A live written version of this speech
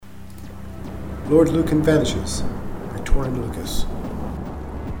Lord Lucan Vanishes by Torin Lucas.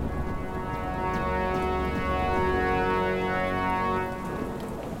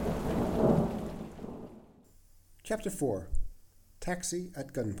 Chapter 4. Taxi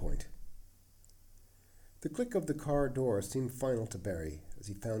at Gunpoint. The click of the car door seemed final to Barry as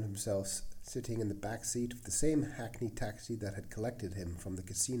he found himself sitting in the back seat of the same hackney taxi that had collected him from the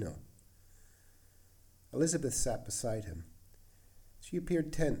casino. Elizabeth sat beside him. She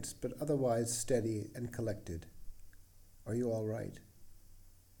appeared tense, but otherwise steady and collected. "Are you all right?"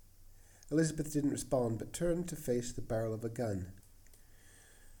 Elizabeth didn't respond, but turned to face the barrel of a gun.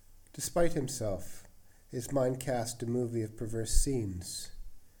 Despite himself, his mind cast a movie of perverse scenes,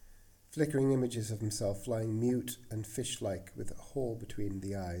 flickering images of himself lying mute and fish-like with a hole between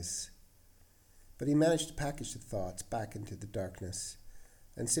the eyes. But he managed to package the thoughts back into the darkness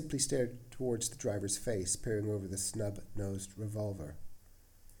and simply stared towards the driver's face, peering over the snub-nosed revolver.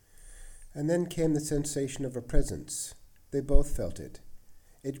 And then came the sensation of a presence. They both felt it.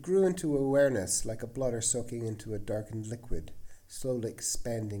 It grew into awareness like a blotter soaking into a darkened liquid, slowly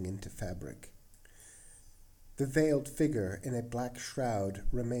expanding into fabric. The veiled figure in a black shroud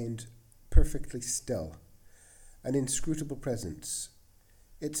remained perfectly still, an inscrutable presence.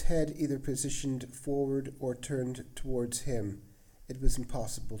 Its head either positioned forward or turned towards him. It was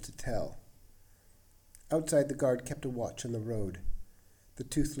impossible to tell. Outside, the guard kept a watch on the road. The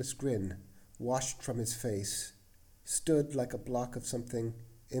toothless grin, washed from his face, stood like a block of something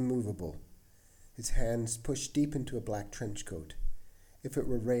immovable, his hands pushed deep into a black trench coat. If it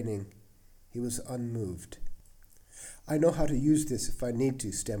were raining, he was unmoved. "I know how to use this if I need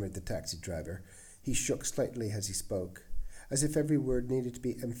to," stammered the taxi driver. He shook slightly as he spoke, as if every word needed to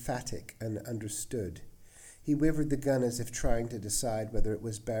be emphatic and understood. He wavered the gun as if trying to decide whether it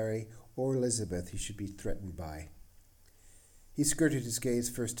was Barry or Elizabeth he should be threatened by. He skirted his gaze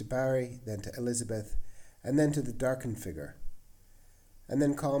first to Barry, then to Elizabeth, and then to the darkened figure. And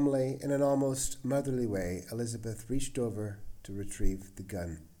then calmly, in an almost motherly way, Elizabeth reached over to retrieve the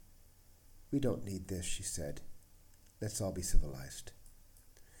gun. "We don't need this," she said. "Let's all be civilized."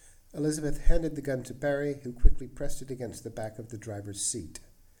 Elizabeth handed the gun to Barry, who quickly pressed it against the back of the driver's seat.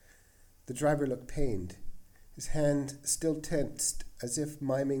 The driver looked pained, his hand still tensed, as if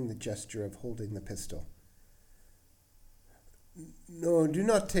miming the gesture of holding the pistol. "No, do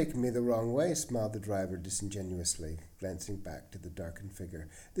not take me the wrong way," smiled the driver disingenuously, glancing back to the darkened figure.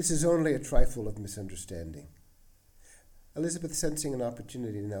 "This is only a trifle of misunderstanding." Elizabeth, sensing an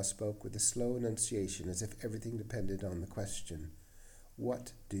opportunity, now spoke with a slow enunciation, as if everything depended on the question.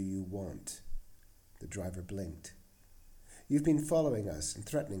 "What do you want?" The driver blinked. "You've been following us and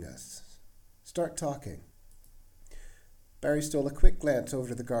threatening us. Start talking." Barry stole a quick glance over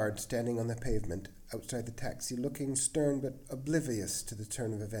to the guard standing on the pavement outside the taxi, looking stern but oblivious to the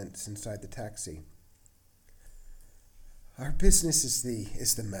turn of events inside the taxi. "Our business is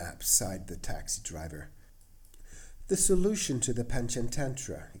the map," sighed the taxi driver. "The solution to the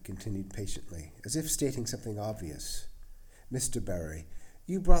Panchatantra," he continued patiently, as if stating something obvious. "Mr. Barry,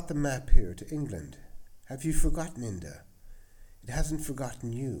 you brought the map here to England. Have you forgotten India? It hasn't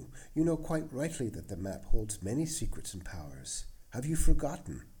forgotten you. You know quite rightly that the map holds many secrets and powers. Have you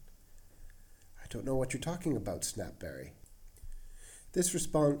forgotten?" "I don't know what you're talking about," snapped Barry. This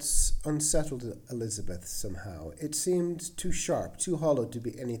response unsettled Elizabeth somehow. It seemed too sharp, too hollow to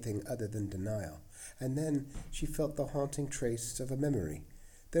be anything other than denial. And then she felt the haunting trace of a memory.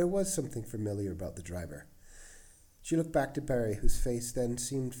 There was something familiar about the driver. She looked back to Barry, whose face then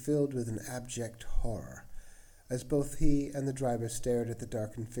seemed filled with an abject horror, as both he and the driver stared at the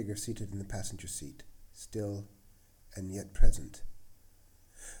darkened figure seated in the passenger seat, still and yet present.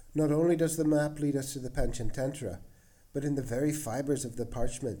 "Not only does the map lead us to the Panchatantra, but in the very fibers of the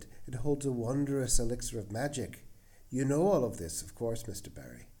parchment it holds a wondrous elixir of magic. You know all of this, of course, Mr.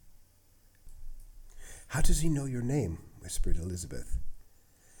 Barry." "How does he know your name?" whispered Elizabeth.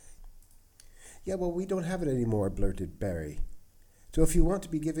 "Yeah, well, we don't have it anymore," blurted Barry. "So if you want to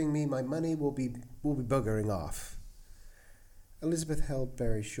be giving me my money, we'll be buggering off." Elizabeth held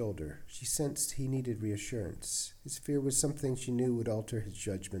Barry's shoulder. She sensed he needed reassurance. His fear was something she knew would alter his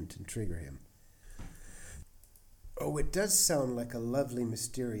judgment and trigger him. "Oh, it does sound like a lovely,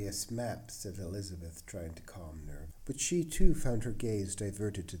 mysterious map," said Elizabeth, trying to calm nerve. But she, too, found her gaze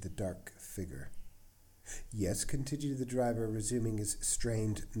diverted to the dark figure. "Yes," continued the driver, resuming his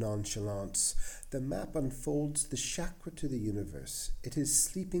strained nonchalance, "the map unfolds the chakra to the universe. It is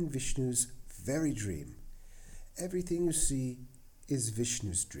sleeping Vishnu's very dream. Everything you see is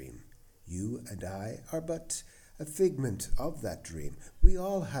Vishnu's dream. You and I are but a figment of that dream. We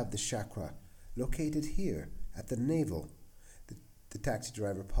all have the chakra located here at the navel. The taxi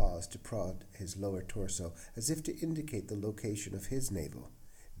driver paused to prod his lower torso, as if to indicate the location of his navel.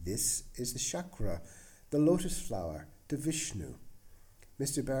 This is the chakra, the lotus flower, to Vishnu.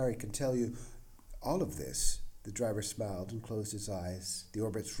 Mr. Barry can tell you all of this. The driver smiled and closed his eyes. The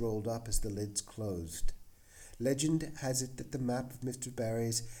orbits rolled up as the lids closed. Legend has it that the map of Mr.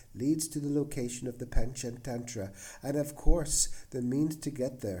 Barry's leads to the location of the Panchatantra, and of course the means to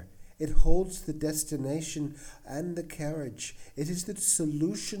get there. It holds the destination and the carriage. It is the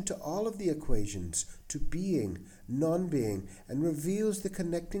solution to all of the equations, to being, non-being, and reveals the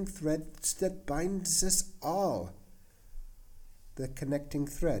connecting threads that binds us all. The connecting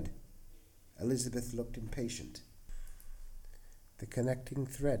thread. Elizabeth looked impatient. The connecting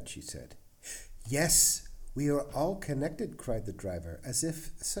thread, she said. Yes, we are all connected, cried the driver, as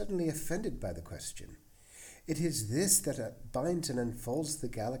if suddenly offended by the question. It is this that binds and unfolds the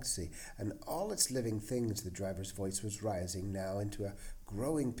galaxy and all its living things. The driver's voice was rising now into a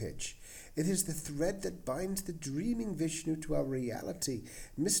growing pitch. It is the thread that binds the dreaming Vishnu to our reality.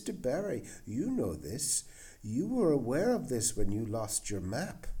 Mr. Barry, you know this. You were aware of this when you lost your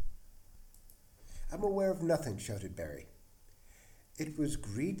map. I'm aware of nothing, shouted Barry. It was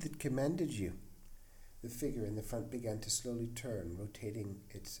greed that commanded you. The figure in the front began to slowly turn, rotating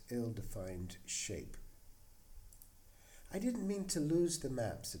its ill-defined shape. I didn't mean to lose the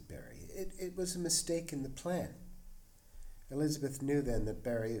map, said Barry. It was a mistake in the plan. Elizabeth knew then that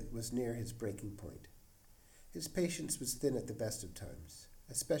Barry was near his breaking point. His patience was thin at the best of times,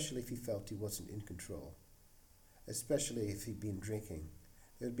 especially if he felt he wasn't in control. Especially if he'd been drinking.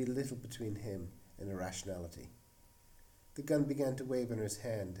 There would be little between him and irrationality. The gun began to wave in his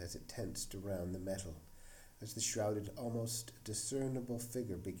hand as it tensed around the metal, as the shrouded, almost discernible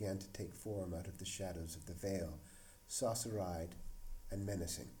figure began to take form out of the shadows of the veil, saucer-eyed and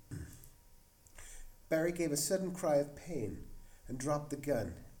menacing. Barry gave a sudden cry of pain and dropped the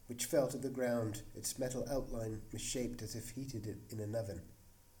gun, which fell to the ground, its metal outline misshaped as if heated in an oven.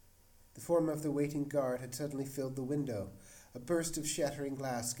 The form of the waiting guard had suddenly filled the window. A burst of shattering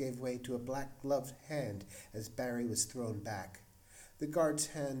glass gave way to a black-gloved hand as Barry was thrown back. The guard's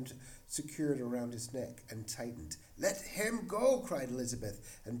hand secured around his neck and tightened. "Let him go!" cried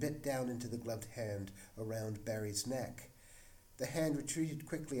Elizabeth, and bit down into the gloved hand around Barry's neck. The hand retreated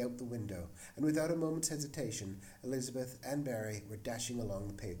quickly out the window, and without a moment's hesitation, Elizabeth and Barry were dashing along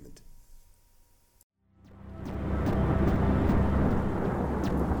the pavement.